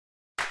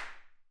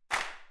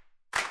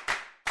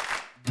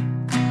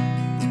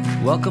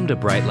Welcome to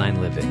Brightline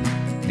Living,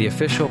 the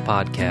official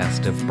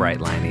podcast of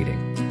Brightline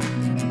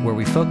Eating, where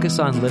we focus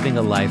on living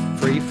a life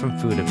free from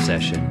food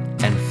obsession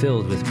and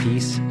filled with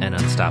peace and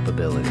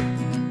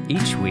unstoppability.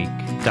 Each week,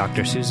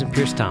 Dr. Susan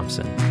Peirce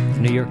Thompson,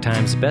 New York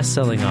Times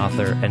bestselling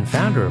author and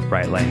founder of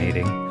Brightline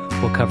Eating,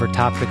 will cover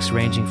topics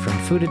ranging from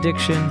food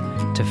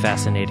addiction to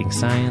fascinating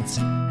science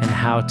and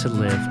how to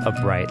live a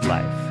bright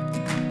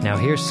life. Now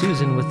here's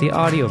Susan with the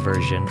audio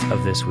version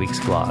of this week's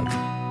vlog.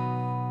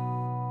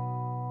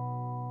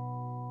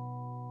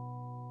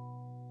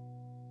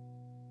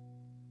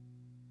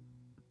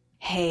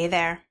 Hey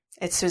there,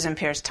 it's Susan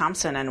Peirce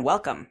Thompson and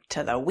welcome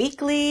to the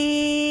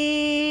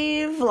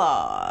weekly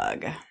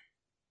vlog.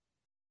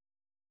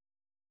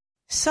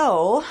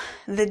 So,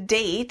 the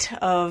date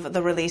of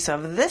the release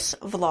of this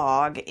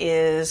vlog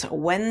is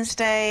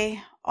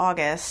Wednesday,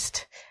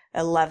 August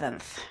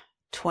 11th,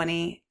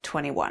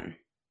 2021.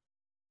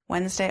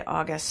 Wednesday,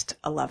 August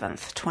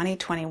 11th,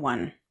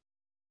 2021.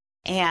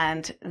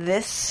 And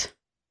this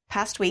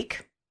past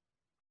week,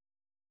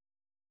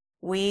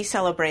 we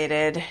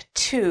celebrated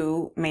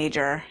two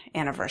major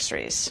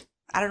anniversaries.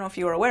 I don't know if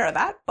you were aware of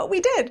that, but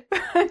we did.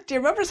 Do you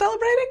remember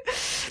celebrating?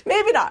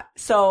 Maybe not.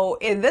 So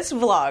in this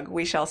vlog,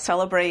 we shall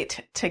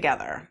celebrate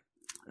together.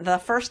 The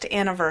first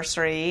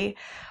anniversary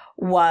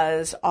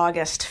was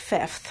August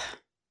 5th.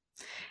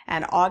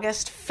 And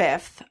August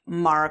 5th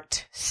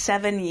marked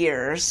 7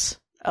 years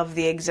of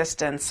the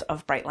existence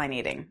of Brightline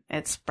Eating.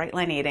 It's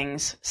Brightline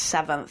Eating's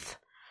 7th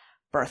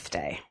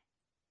birthday.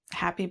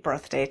 Happy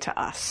birthday to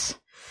us.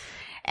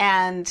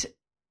 And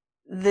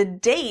the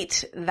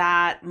date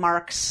that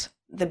marks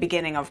the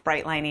beginning of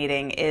Brightline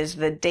Eating is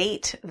the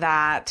date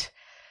that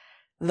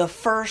the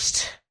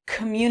first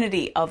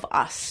community of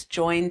us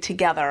joined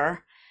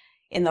together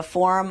in the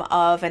form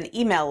of an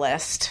email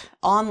list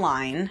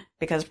online,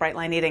 because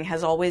Brightline Eating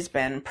has always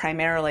been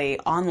primarily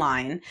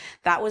online.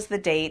 That was the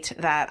date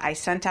that I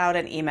sent out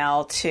an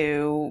email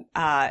to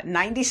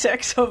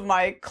 96 of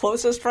my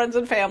closest friends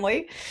and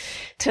family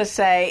to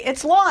say,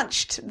 it's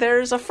launched.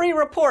 There's a free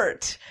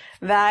report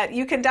that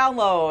you can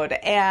download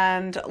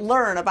and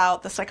learn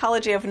about the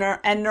psychology of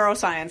and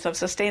neuroscience of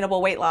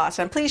sustainable weight loss.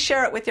 And please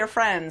share it with your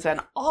friends.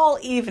 And all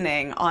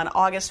evening on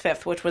August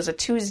 5th, which was a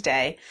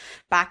Tuesday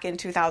back in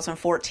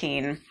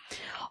 2014,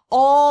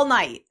 all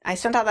night, I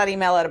sent out that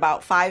email at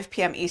about 5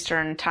 p.m.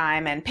 Eastern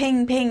time, and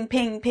ping, ping,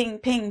 ping, ping,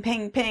 ping,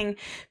 ping, ping.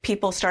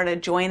 People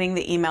started joining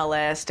the email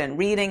list and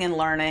reading and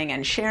learning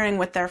and sharing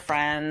with their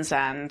friends.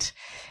 And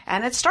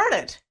it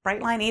started.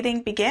 Brightline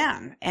Eating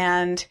began.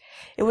 And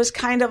it was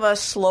kind of a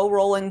slow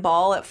rolling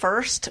ball at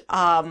first.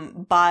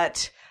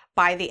 But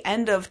by the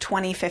end of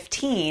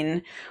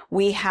 2015,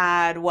 we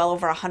had well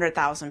over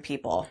 100,000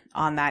 people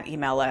on that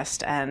email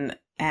list. And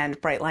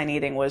Brightline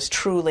Eating was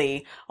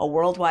truly a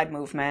worldwide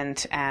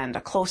movement and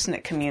a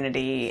close-knit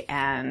community,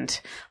 and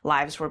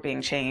lives were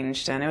being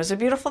changed. And it was a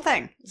beautiful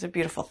thing. It was a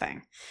beautiful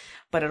thing.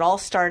 But it all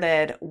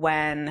started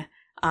when,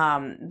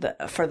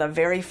 for the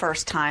very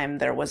first time,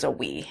 there was a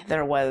we.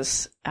 There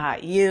was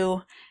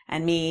you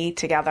and me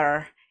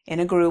together in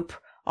a group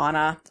on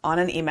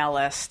an email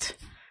list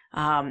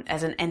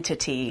as an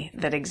entity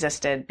that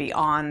existed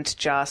beyond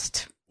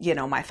just,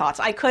 my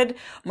thoughts. I could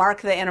mark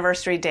the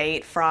anniversary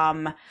date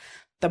from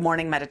the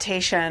morning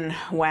meditation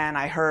when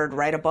I heard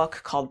write a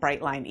book called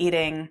Brightline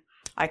Eating.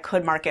 I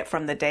could mark it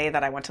from the day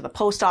that I went to the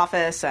post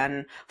office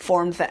and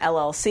formed the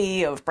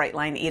LLC of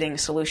Brightline Eating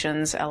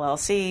Solutions,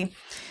 LLC.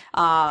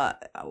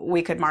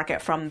 We could mark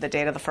it from the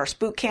date of the first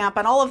boot camp,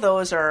 and all of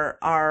those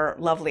are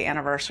lovely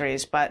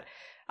anniversaries. But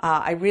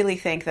I really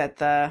think that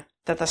the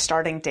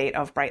starting date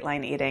of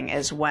Brightline Eating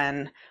is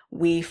when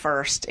we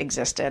first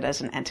existed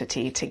as an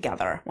entity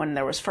together, when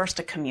there was first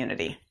a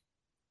community.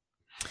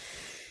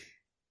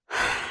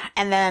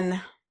 And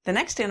then the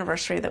next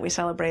anniversary that we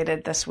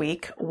celebrated this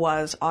week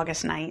was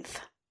August 9th.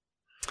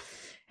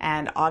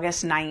 And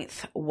August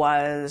 9th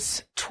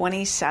was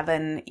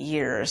 27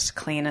 years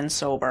clean and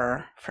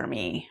sober for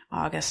me.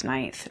 August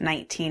 9th,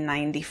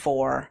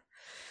 1994.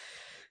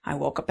 I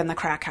woke up in the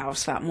crack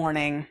house that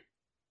morning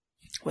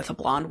with a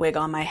blonde wig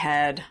on my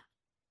head,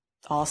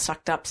 all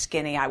sucked up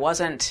skinny. I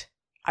wasn't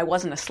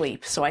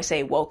asleep. So I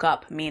say woke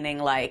up, meaning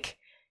like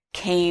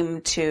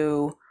came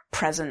to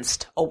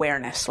presenced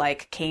awareness,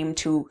 like came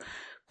to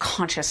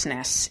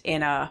consciousness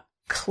in a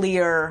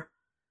clear,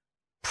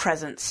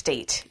 present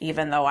state,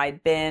 even though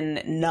I'd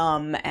been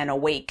numb and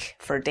awake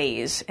for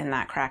days in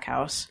that crack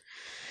house.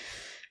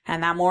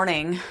 And that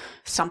morning,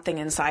 something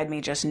inside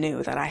me just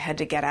knew that I had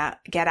to get out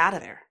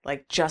of there,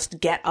 like just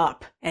get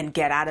up and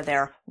get out of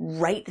there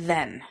right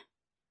then,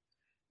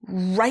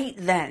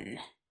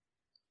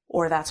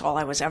 or that's all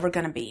I was ever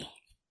going to be.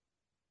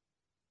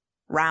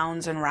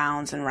 Rounds and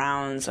rounds and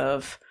rounds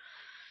of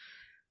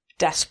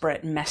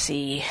desperate,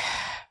 messy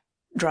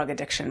drug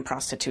addiction,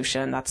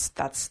 prostitution.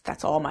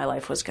 That's all my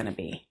life was going to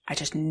be. I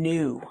just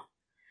knew.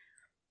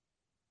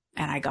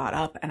 And I got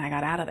up and I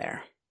got out of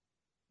there.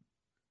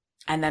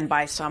 And then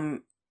by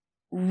some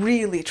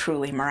really,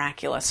 truly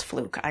miraculous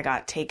fluke, I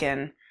got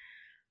taken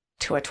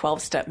to a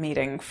 12-step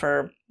meeting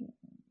for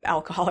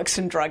alcoholics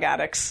and drug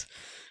addicts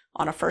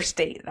on a first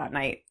date that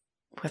night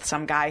with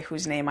some guy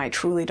whose name I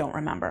truly don't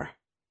remember.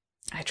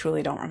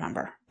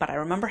 But I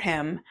remember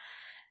him,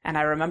 and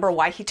I remember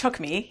why he took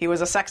me. He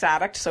was a sex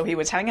addict, so he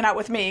was hanging out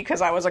with me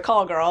because I was a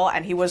call girl,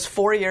 and he was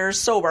 4 years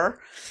sober,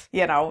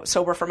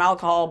 sober from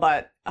alcohol,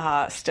 but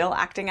still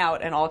acting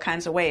out in all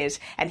kinds of ways.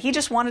 And he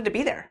just wanted to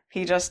be there.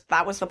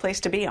 That was the place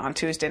to be on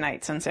Tuesday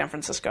nights in San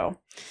Francisco.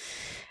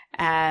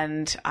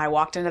 And I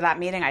walked into that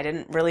meeting. I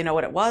didn't really know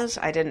what it was.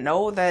 I didn't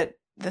know what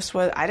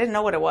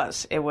it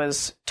was. It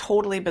was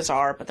totally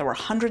bizarre, but there were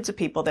hundreds of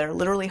people there,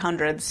 literally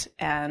hundreds.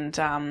 And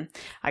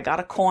I got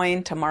a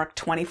coin to mark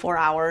 24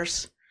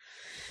 hours.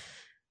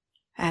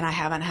 And I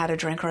haven't had a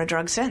drink or a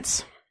drug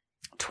since.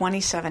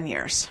 27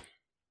 years.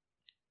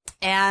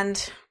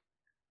 And,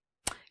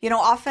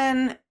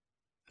 often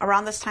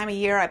around this time of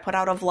year, I put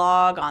out a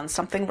vlog on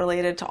something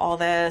related to all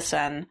this.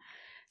 And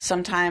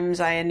sometimes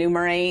I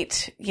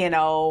enumerate,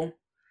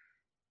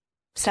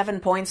 7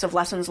 points of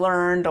lessons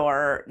learned,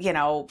 or,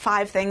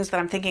 5 things that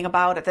I'm thinking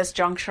about at this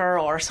juncture,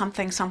 or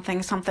something.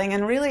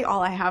 And really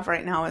all I have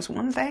right now is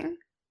one thing.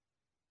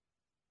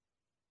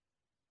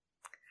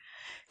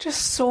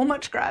 Just so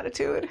much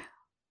gratitude.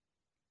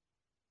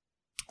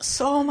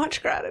 So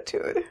much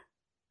gratitude.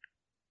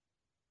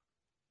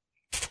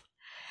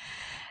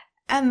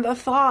 And the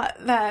thought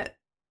that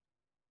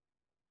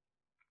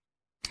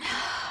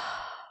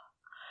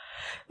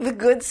the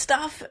good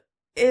stuff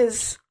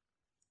is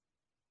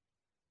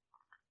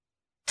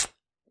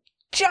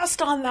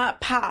just on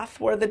that path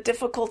where the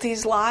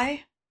difficulties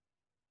lie,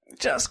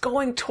 just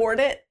going toward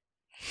it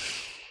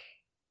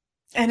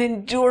and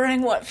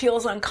enduring what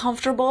feels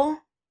uncomfortable.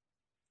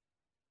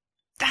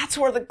 That's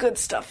where the good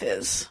stuff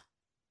is.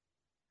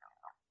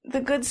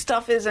 The good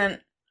stuff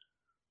isn't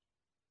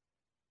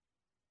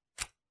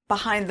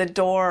behind the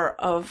door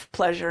of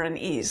pleasure and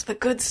ease. The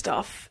good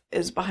stuff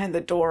is behind the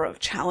door of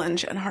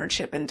challenge and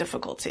hardship and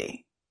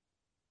difficulty.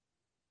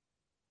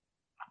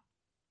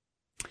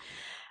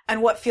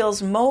 And what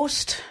feels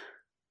most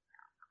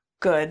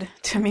good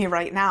to me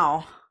right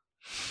now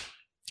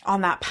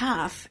on that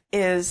path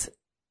is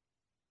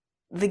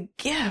the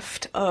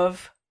gift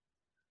of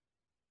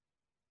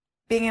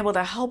being able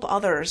to help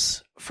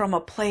others from a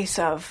place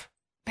of,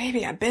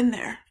 baby, I've been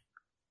there.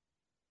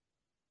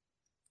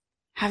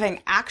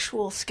 Having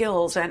actual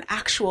skills and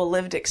actual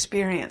lived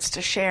experience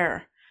to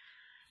share.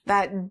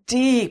 That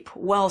deep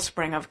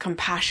wellspring of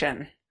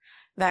compassion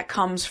that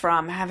comes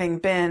from having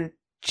been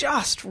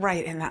just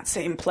right in that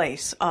same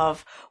place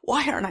of,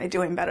 why aren't I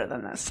doing better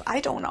than this?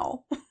 I don't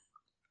know.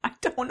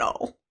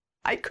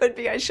 I could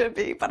be, I should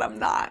be, but I'm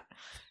not.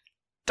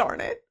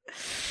 Darn it.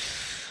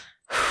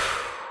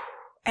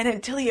 And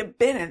until you've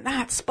been in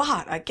that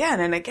spot again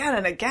and again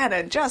and again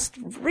and just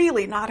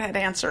really not had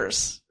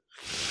answers,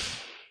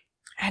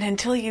 and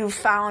until you've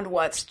found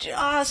what's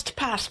just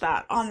past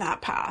that on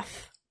that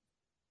path,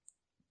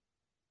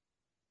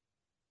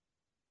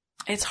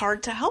 it's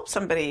hard to help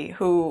somebody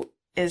who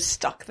is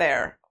stuck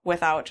there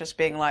without just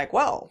being like,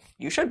 well,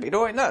 you should be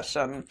doing this,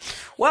 and,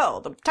 well,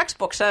 the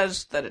textbook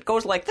says that it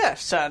goes like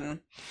this, and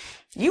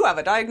you have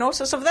a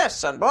diagnosis of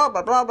this, and blah,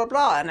 blah, blah, blah,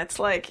 blah. And it's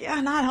like, yeah,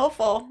 not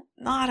helpful.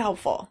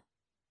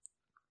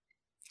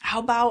 How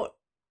about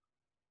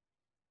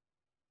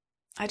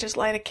I just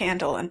light a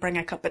candle and bring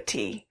a cup of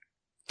tea,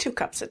 2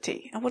 cups of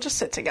tea, and we'll just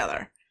sit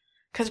together.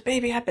 'Cause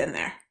baby, I've been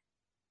there.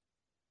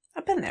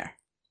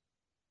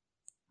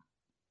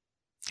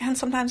 And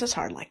sometimes it's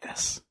hard like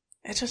this.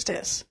 It just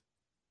is.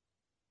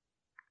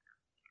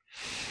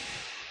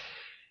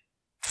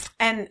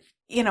 And,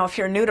 if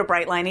you're new to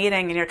Bright Line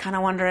Eating and you're kind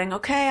of wondering,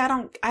 okay, I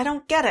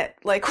don't get it.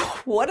 Like,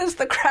 what does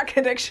the crack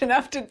addiction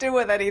have to do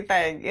with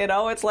anything?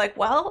 It's like,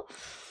 well,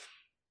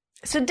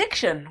 it's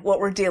addiction, what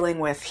we're dealing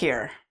with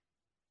here.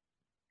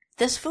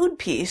 This food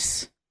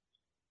piece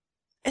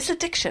is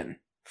addiction.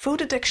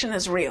 Food addiction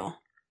is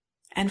real.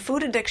 And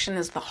food addiction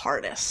is the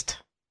hardest.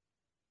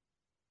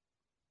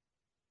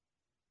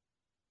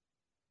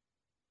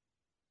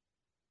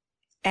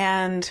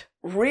 And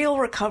real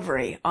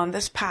recovery on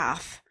this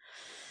path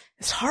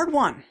is hard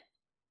won.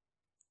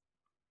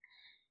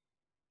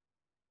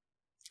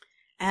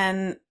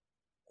 And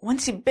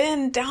once you've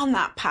been down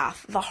that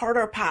path, the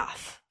harder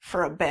path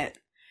for a bit,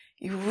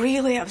 you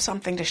really have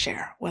something to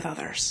share with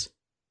others.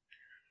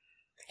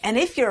 And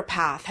if your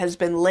path has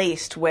been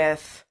laced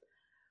with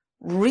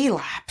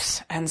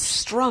relapse and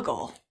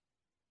struggle,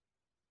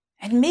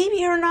 and maybe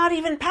you're not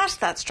even past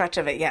that stretch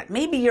of it yet,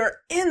 maybe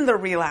you're in the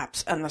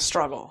relapse and the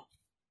struggle,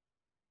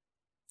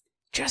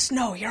 just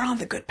know you're on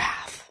the good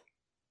path.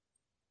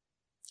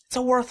 It's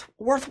a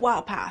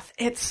worthwhile path.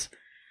 It's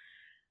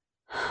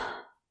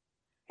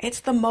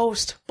the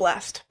most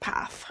blessed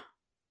path.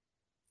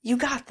 You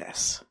got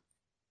this.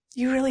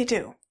 You really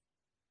do.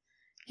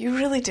 You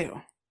really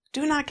do.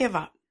 Do not give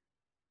up.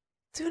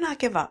 Do not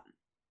give up.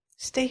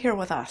 Stay here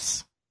with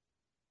us.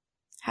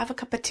 Have a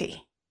cup of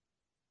tea.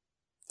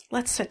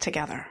 Let's sit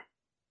together.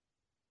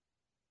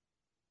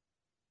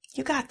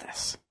 You got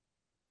this.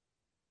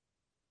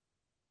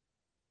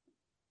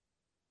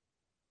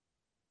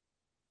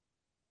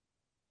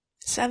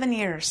 $7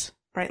 years,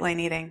 Bright Line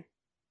Eating.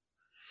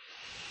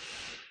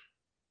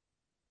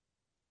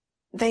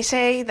 they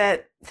say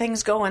that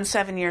things go in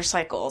 7-year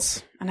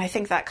cycles. And I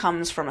think that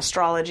comes from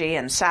astrology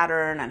and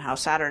Saturn, and how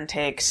Saturn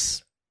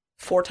takes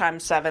 4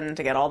 times 7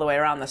 to get all the way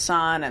around the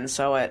sun. And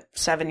so at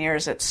 7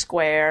 years, it's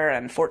square,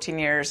 and 14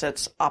 years,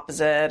 it's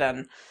opposite,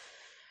 and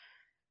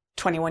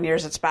 21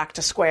 years, it's back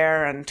to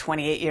square, and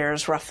 28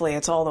 years, roughly,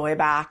 it's all the way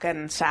back.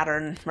 And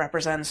Saturn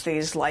represents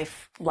these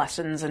life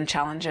lessons and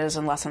challenges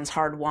and lessons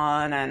hard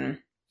won and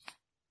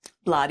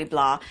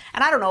blah-de-blah.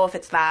 And I don't know if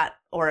it's that,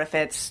 or if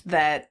it's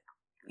that,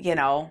 you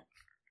know,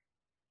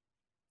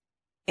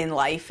 in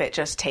life, it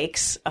just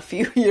takes a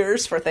few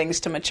years for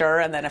things to mature,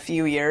 and then a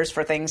few years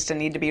for things to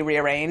need to be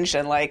rearranged.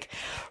 And like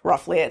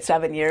roughly at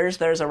 7 years,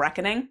 there's a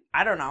reckoning.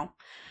 I don't know.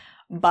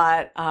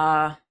 But,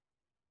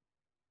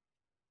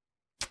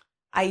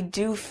 I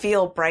do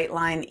feel bright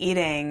line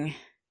eating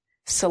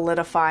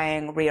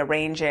solidifying,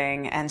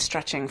 rearranging, and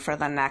stretching for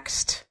the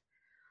next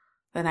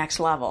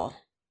level.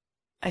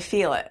 I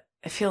feel it.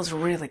 It feels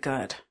really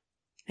good.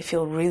 I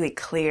feel really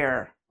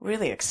clear,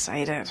 really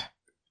excited,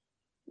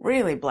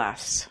 really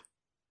blessed.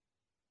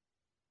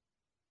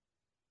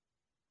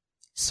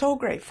 So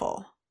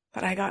grateful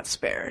that I got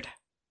spared.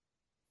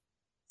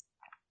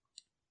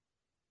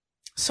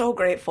 So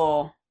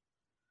grateful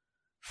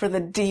for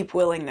the deep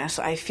willingness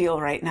I feel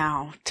right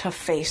now to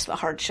face the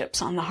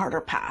hardships on the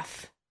harder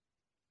path,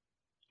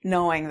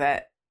 knowing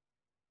that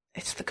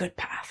it's the good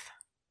path.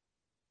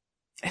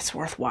 It's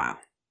worthwhile.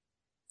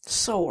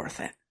 So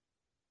worth it.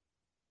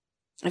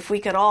 If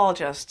we could all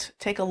just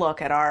take a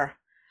look at our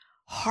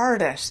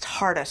hardest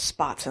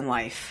spots in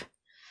life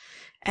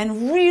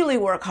and really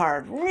work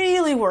hard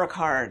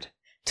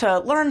to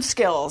learn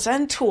skills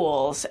and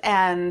tools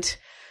and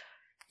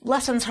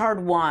lessons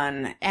hard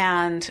won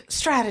and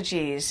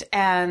strategies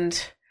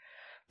and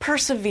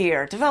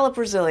persevere, develop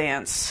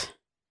resilience,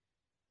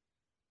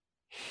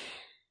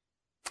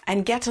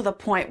 and get to the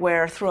point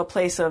where, through a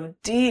place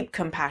of deep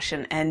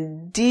compassion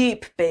and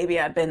deep, baby,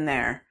 I've been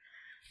there,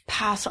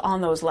 pass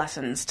on those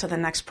lessons to the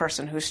next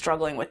person who's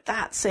struggling with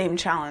that same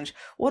challenge.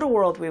 What a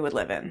world we would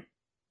live in.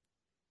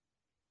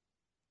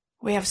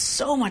 We have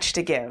so much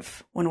to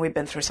give when we've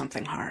been through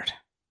something hard.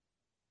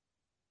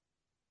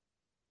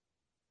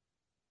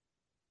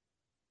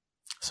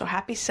 So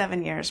happy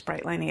 7 years,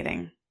 Bright Line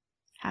Eating.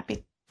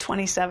 Happy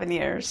 27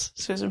 years,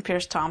 Susan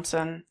Peirce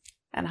Thompson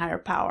and Higher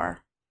Power.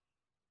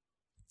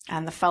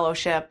 And the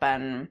fellowship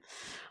and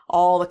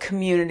all the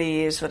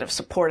communities that have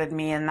supported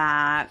me in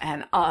that,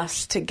 and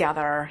us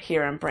together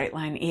here in Bright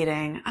Line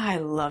Eating. I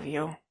love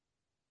you.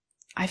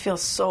 I feel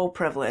so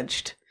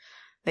privileged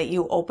that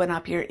you open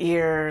up your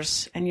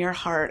ears and your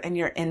heart and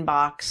your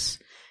inbox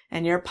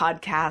and your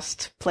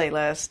podcast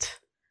playlist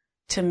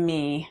to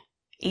me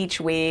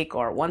each week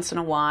or once in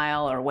a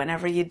while or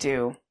whenever you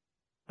do.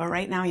 But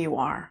right now you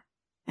are.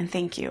 And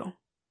thank you.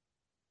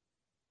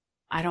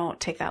 I don't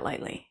take that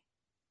lightly.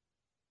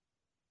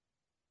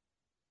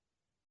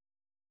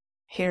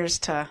 Here's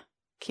to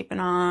keeping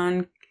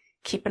on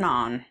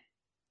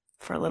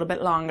for a little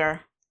bit longer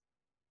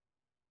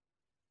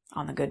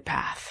on the good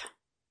path.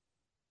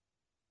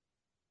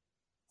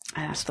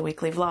 And that's the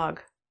weekly vlog.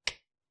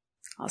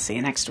 I'll see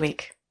you next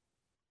week.